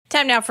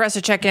Time now for us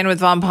to check in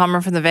with Vaughn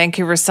Palmer from the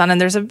Vancouver Sun, and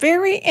there's a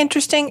very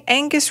interesting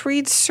Angus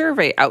Reid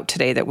survey out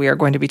today that we are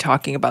going to be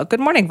talking about.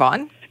 Good morning,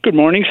 Vaughn. Good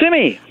morning,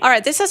 Simi. All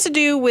right, this has to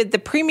do with the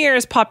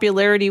Premier's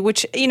popularity,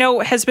 which,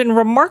 has been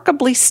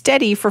remarkably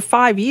steady for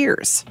 5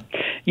 years.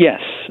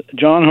 Yes,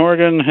 John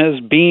Horgan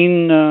has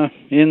been,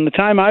 in the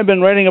time I've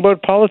been writing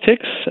about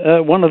politics,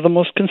 one of the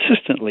most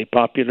consistently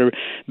popular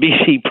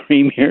BC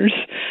premiers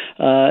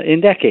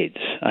in decades.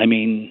 I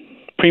mean,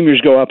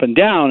 premiers go up and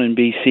down in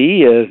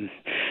BC,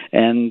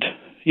 and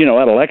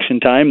at election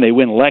time, they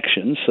win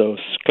elections, so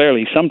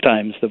clearly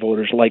sometimes the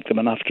voters like them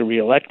enough to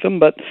re-elect them,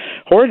 but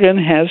Horgan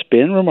has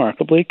been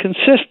remarkably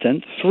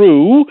consistent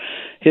through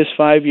his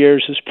 5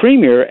 years as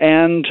premier,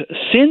 and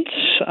since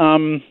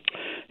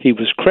he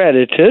was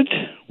credited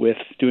with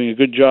doing a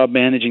good job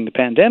managing the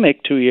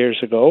pandemic 2 years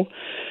ago,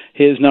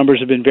 his numbers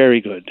have been very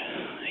good.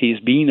 He's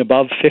been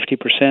above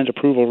 50%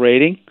 approval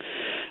rating,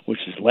 which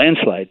is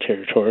landslide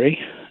territory,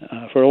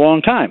 for a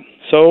long time.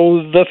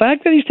 So the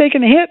fact that he's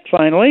taken a hit,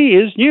 finally,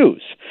 is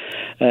news.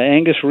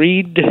 Angus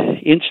Reid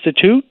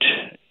Institute,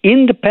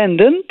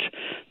 independent,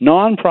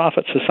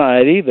 non-profit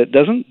society that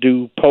doesn't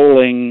do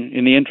polling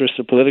in the interest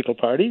of political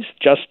parties,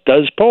 just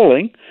does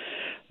polling.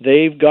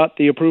 They've got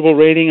the approval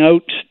rating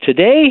out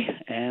today,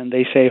 and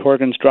they say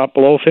Horgan's dropped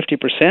below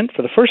 50%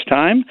 for the first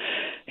time.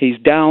 He's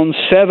down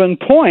 7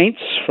 points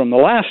from the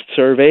last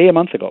survey a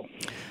month ago.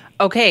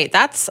 Okay,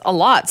 that's a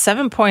lot.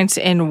 7 points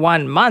in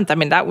 1 month. I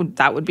mean, that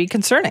would be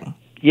concerning.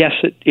 Yes,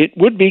 it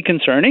would be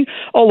concerning,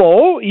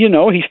 although,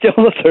 he's still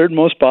the third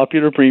most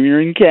popular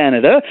premier in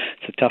Canada.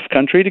 It's a tough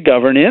country to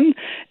govern in,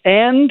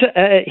 and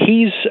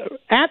he's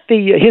at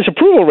his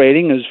approval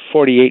rating is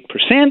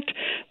 48%.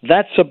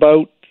 That's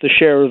about the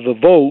share of the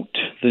vote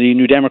the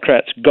New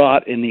Democrats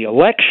got in the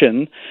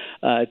election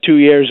 2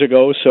 years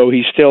ago, so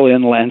he's still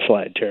in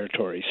landslide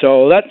territory.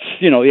 So that's,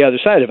 the other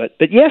side of it.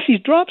 But yes, he's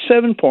dropped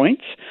 7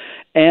 points,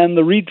 and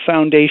the Reid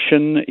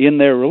Foundation in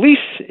their release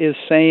is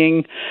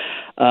saying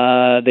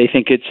they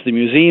think it's the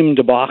museum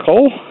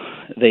debacle,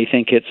 they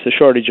think it's the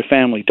shortage of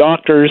family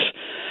doctors,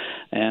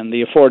 and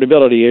the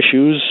affordability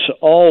issues,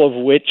 all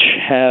of which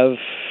have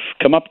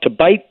come up to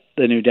bite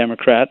the New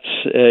Democrats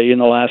in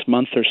the last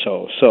month or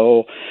so.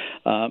 So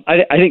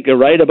I think they're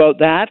right about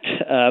that.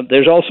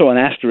 There's also an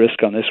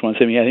asterisk on this one,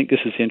 Simi. I think this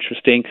is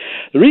interesting.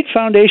 The Reid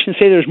Foundation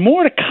say there's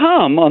more to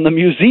come on the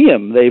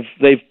museum.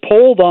 They've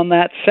polled on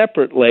that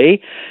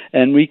separately,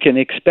 and we can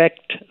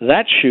expect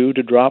that shoe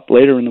to drop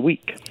later in the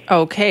week.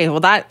 Okay,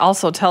 well, that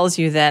also tells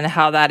you then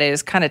how that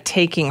is kind of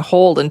taking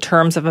hold in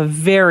terms of a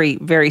very,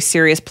 very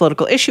serious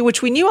political issue,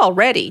 which we knew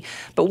already.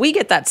 But we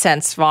get that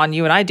sense, Vaughn,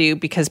 you and I do,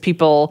 because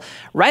people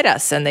write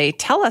us and they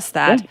tell us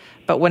that. Yeah.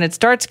 But when it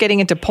starts getting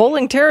into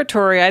polling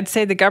territory, I'd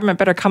say the government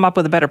better come up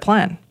with a better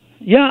plan.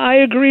 Yeah, I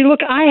agree.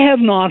 Look, I have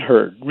not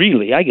heard,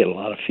 really. I get a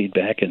lot of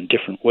feedback in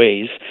different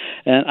ways,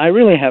 and I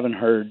really haven't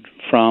heard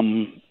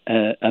from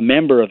a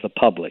member of the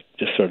public,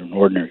 just sort of an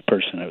ordinary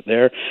person out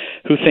there,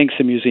 who thinks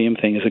the museum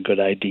thing is a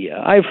good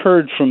idea. I've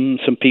heard from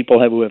some people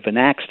who have an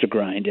axe to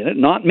grind in it,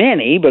 not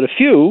many, but a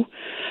few.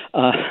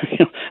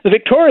 The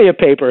Victoria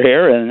paper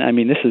here, and I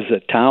mean, this is a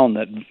town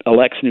that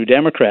elects New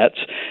Democrats,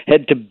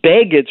 had to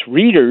beg its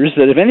readers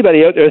that if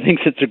anybody out there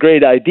thinks it's a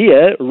great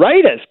idea,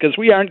 write us, because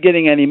we aren't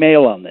getting any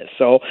mail on this.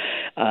 So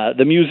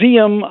the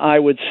museum, I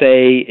would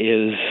say,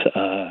 is,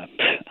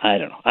 I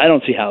don't know. I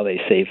don't see how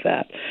they save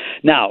that.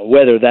 Now,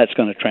 whether that's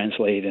going to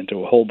translate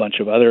into a whole bunch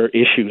of other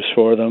issues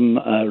for them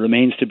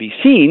remains to be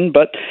seen.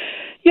 But,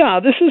 yeah,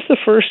 this is the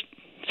first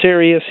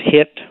serious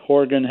hit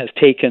Horgan has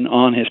taken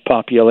on his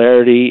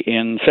popularity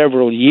in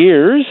several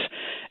years,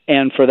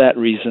 and for that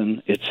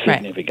reason, it's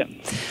significant.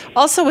 Right.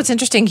 Also, what's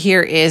interesting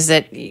here is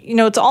that,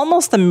 it's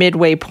almost the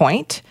midway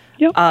point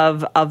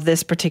of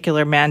this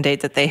particular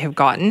mandate that they have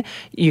gotten.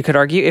 You could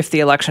argue if the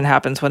election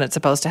happens when it's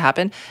supposed to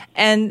happen.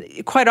 And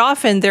quite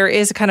often, there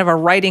is kind of a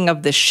righting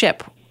of the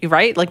ship,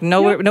 right? Like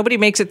nobody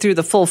makes it through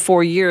the full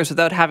 4 years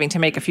without having to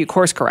make a few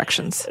course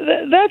corrections.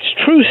 That's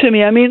true,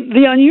 Simi. I mean,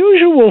 the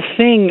unusual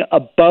thing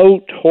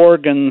about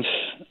Horgan's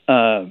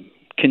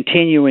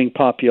continuing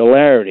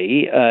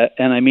popularity,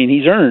 and I mean,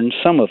 he's earned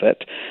some of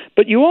it,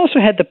 but you also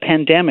had the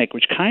pandemic,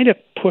 which kind of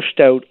pushed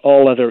out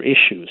all other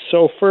issues.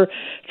 So for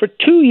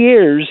 2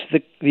 years,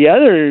 the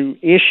other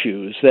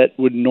issues that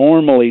would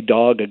normally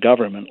dog a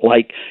government,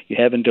 like you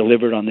haven't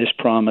delivered on this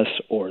promise,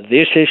 or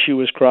this issue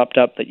has cropped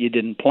up that you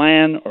didn't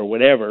plan, or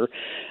whatever,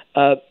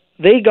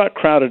 they got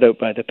crowded out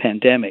by the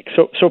pandemic.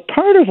 So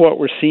part of what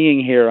we're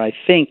seeing here, I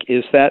think,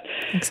 is that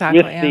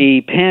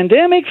the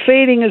pandemic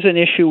fading as an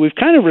issue, we've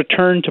kind of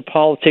returned to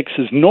politics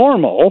as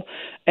normal.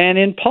 And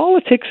in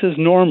politics as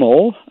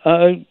normal,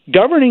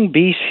 governing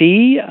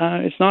BC,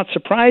 it's not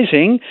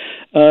surprising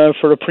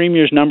for a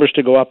premier's numbers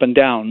to go up and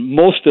down.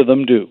 Most of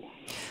them do.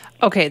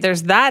 Okay,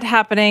 there's that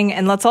happening,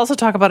 and let's also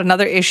talk about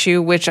another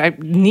issue which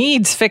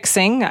needs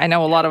fixing. I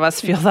know a lot of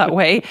us feel that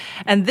way,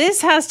 and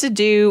this has to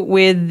do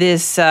with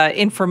this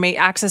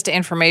access to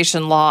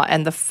information law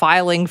and the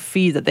filing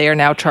fee that they are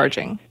now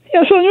charging.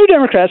 Yeah, so the New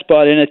Democrats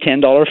brought in a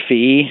 $10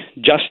 fee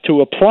just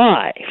to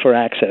apply for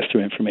access to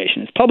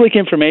information. It's public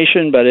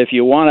information, but if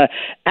you want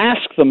to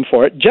ask them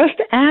for it, just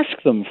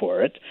ask them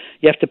for it,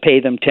 you have to pay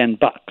them $10.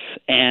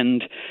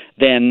 And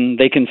then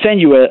they can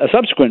send you a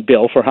subsequent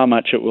bill for how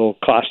much it will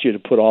cost you to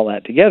put all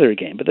that together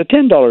again. But the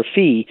 $10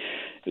 fee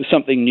is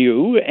something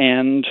new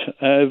and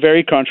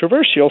very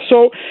controversial.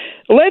 So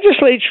the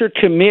legislature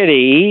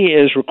committee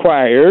is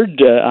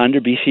required under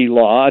BC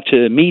law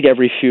to meet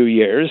every few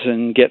years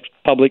and get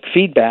public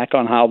feedback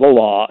on how the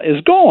law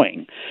is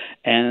going.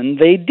 And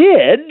they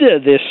did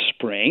this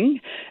spring.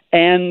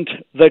 And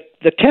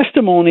the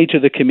testimony to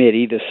the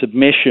committee, the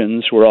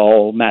submissions, were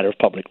all matter of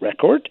public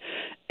record.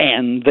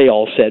 And they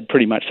all said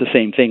pretty much the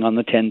same thing on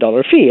the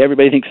 $10 fee.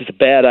 Everybody thinks it's a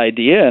bad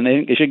idea, and they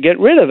think they should get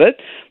rid of it.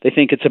 They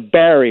think it's a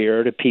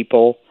barrier to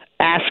people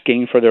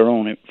asking for their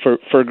own for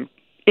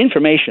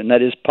information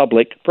that is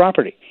public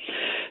property.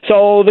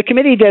 So the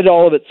committee did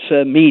all of its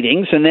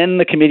meetings, and then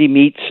the committee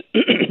meets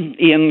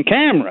in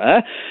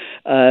camera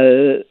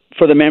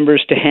for the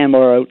members to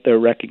hammer out their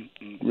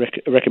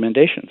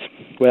recommendations.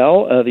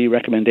 Well, the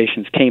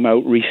recommendations came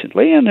out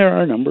recently, and there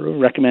are a number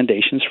of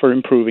recommendations for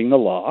improving the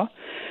law.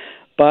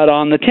 But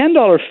on the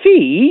 $10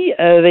 fee,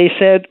 they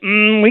said,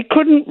 we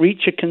couldn't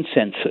reach a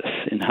consensus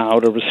in how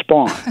to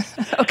respond.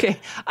 Okay,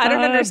 I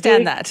don't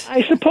understand that.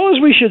 I suppose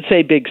we should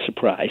say big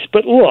surprise.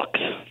 But look,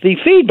 the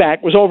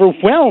feedback was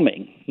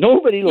overwhelming.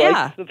 Nobody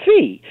liked the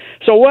fee.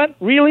 So what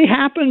really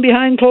happened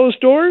behind closed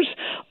doors?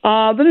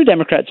 The New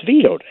Democrats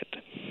vetoed it.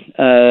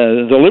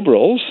 The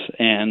Liberals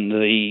and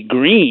the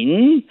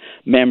Green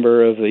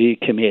member of the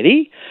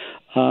committee,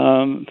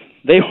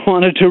 they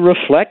wanted to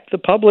reflect the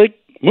public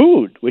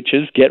mood, which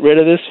is get rid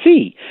of this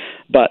fee.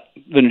 But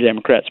the New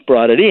Democrats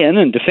brought it in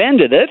and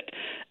defended it,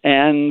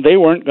 and they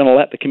weren't going to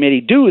let the committee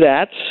do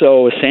that,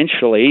 so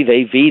essentially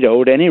they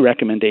vetoed any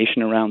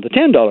recommendation around the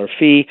 $10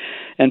 fee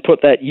and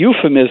put that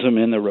euphemism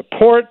in the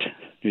report.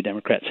 New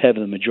Democrats have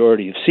the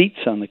majority of seats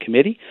on the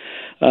committee.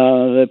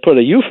 They put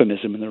a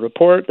euphemism in the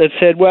report that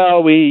said,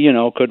 well, we,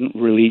 couldn't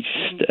reach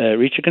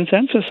a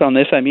consensus on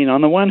this. I mean, on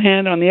the one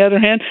hand, on the other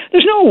hand,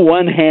 there's no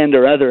one hand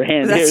or other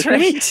hand That's here.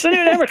 Right. The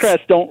New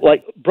Democrats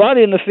brought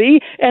in the fee,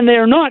 and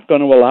they're not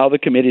going to allow the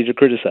committee to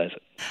criticize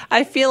it.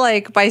 I feel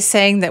like by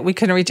saying that we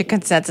couldn't reach a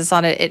consensus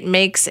on it, it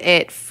makes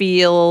it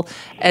feel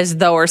as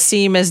though or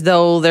seem as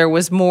though there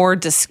was more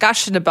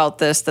discussion about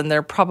this than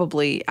there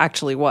probably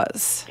actually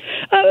was.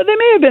 There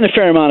may have been a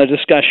fair amount of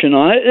discussion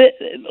on it.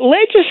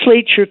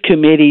 Legislature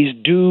committees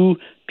do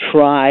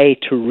try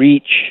to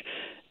reach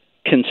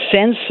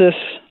consensus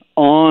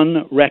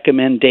on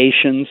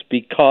recommendations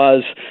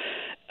because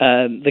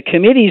the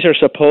committees are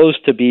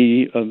supposed to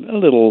be a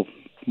little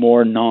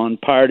more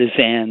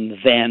nonpartisan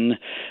than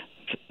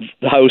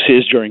the House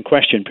is during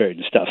question period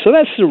and stuff. So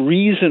that's the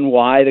reason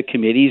why the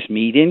committees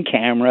meet in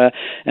camera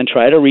and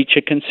try to reach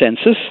a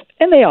consensus,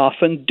 and they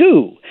often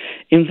do.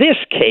 In this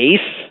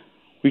case,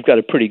 we've got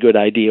a pretty good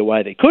idea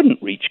why they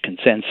couldn't reach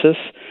consensus.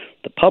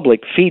 The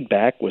public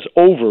feedback was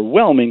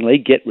overwhelmingly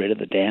get rid of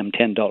the damn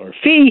 $10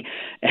 fee,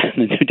 and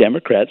the New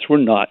Democrats were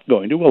not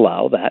going to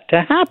allow that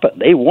to happen.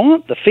 They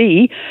want the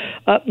fee,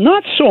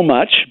 not so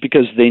much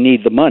because they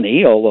need the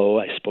money, although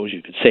I suppose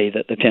you could say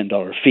that the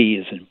 $10 fee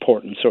is an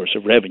important source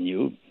of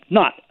revenue,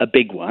 not a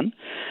big one.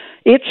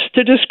 It's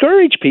to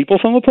discourage people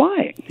from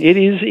applying. It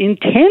is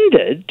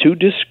intended to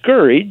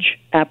discourage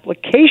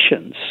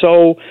applications.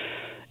 So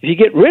if you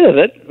get rid of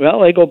it, well,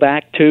 they go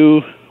back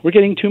to we're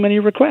getting too many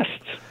requests.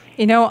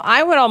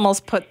 I would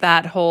almost put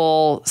that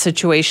whole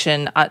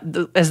situation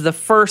as the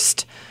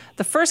first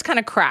kind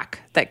of crack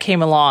that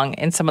came along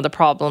in some of the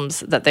problems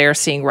that they are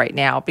seeing right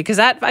now, because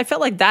I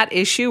felt like that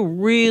issue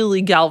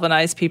really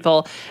galvanized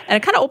people and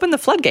it kind of opened the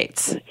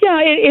floodgates. Yeah,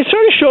 it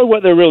sort of showed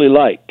what they're really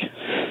like.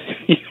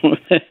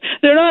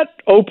 They're not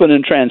open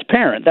and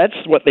transparent. That's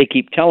what they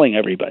keep telling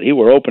everybody.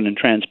 We're open and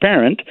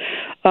transparent.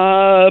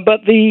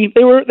 But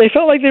they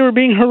felt like they were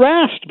being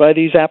harassed by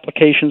these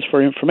applications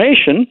for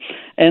information,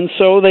 and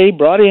so they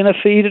brought in a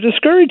fee to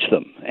discourage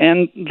them.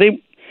 And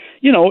they,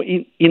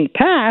 in the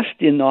past,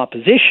 in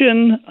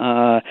opposition,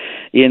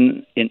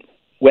 when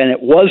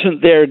it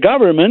wasn't their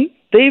government,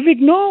 they've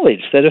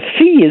acknowledged that a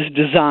fee is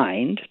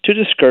designed to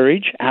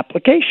discourage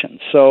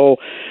applications. So,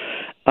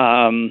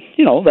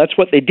 that's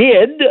what they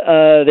did.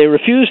 They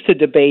refused to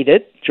debate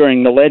it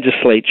during the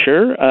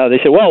legislature. They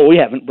said, well, we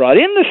haven't brought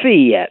in the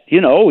fee yet.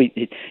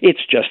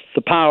 It's just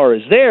the power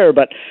is there,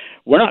 but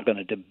we're not going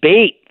to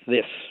debate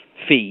this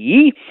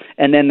fee.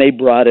 And then they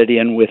brought it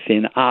in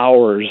within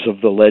hours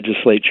of the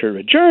legislature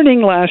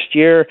adjourning last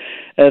year.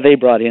 They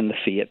brought in the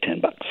fee at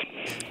 $10.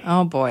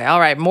 Oh, boy. All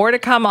right. More to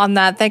come on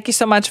that. Thank you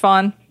so much,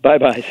 Vaughn.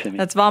 Bye-bye, Simi.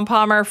 That's Vaughn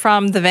Palmer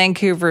from the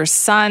Vancouver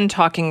Sun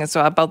talking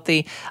about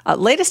the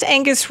latest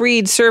Angus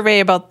Reid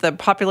survey about the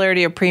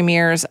popularity of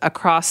premiers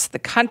across the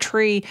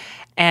country.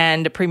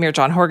 And Premier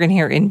John Horgan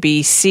here in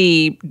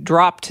BC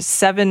dropped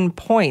 7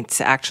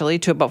 points, actually,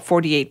 to about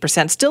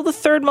 48%. Still the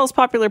third most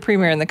popular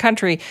premier in the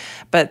country,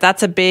 but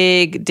that's a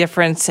big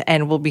difference,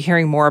 and we'll be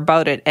hearing more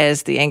about it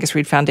as the Angus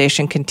Reid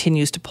Foundation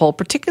continues to poll,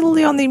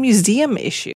 particularly on the museum issue.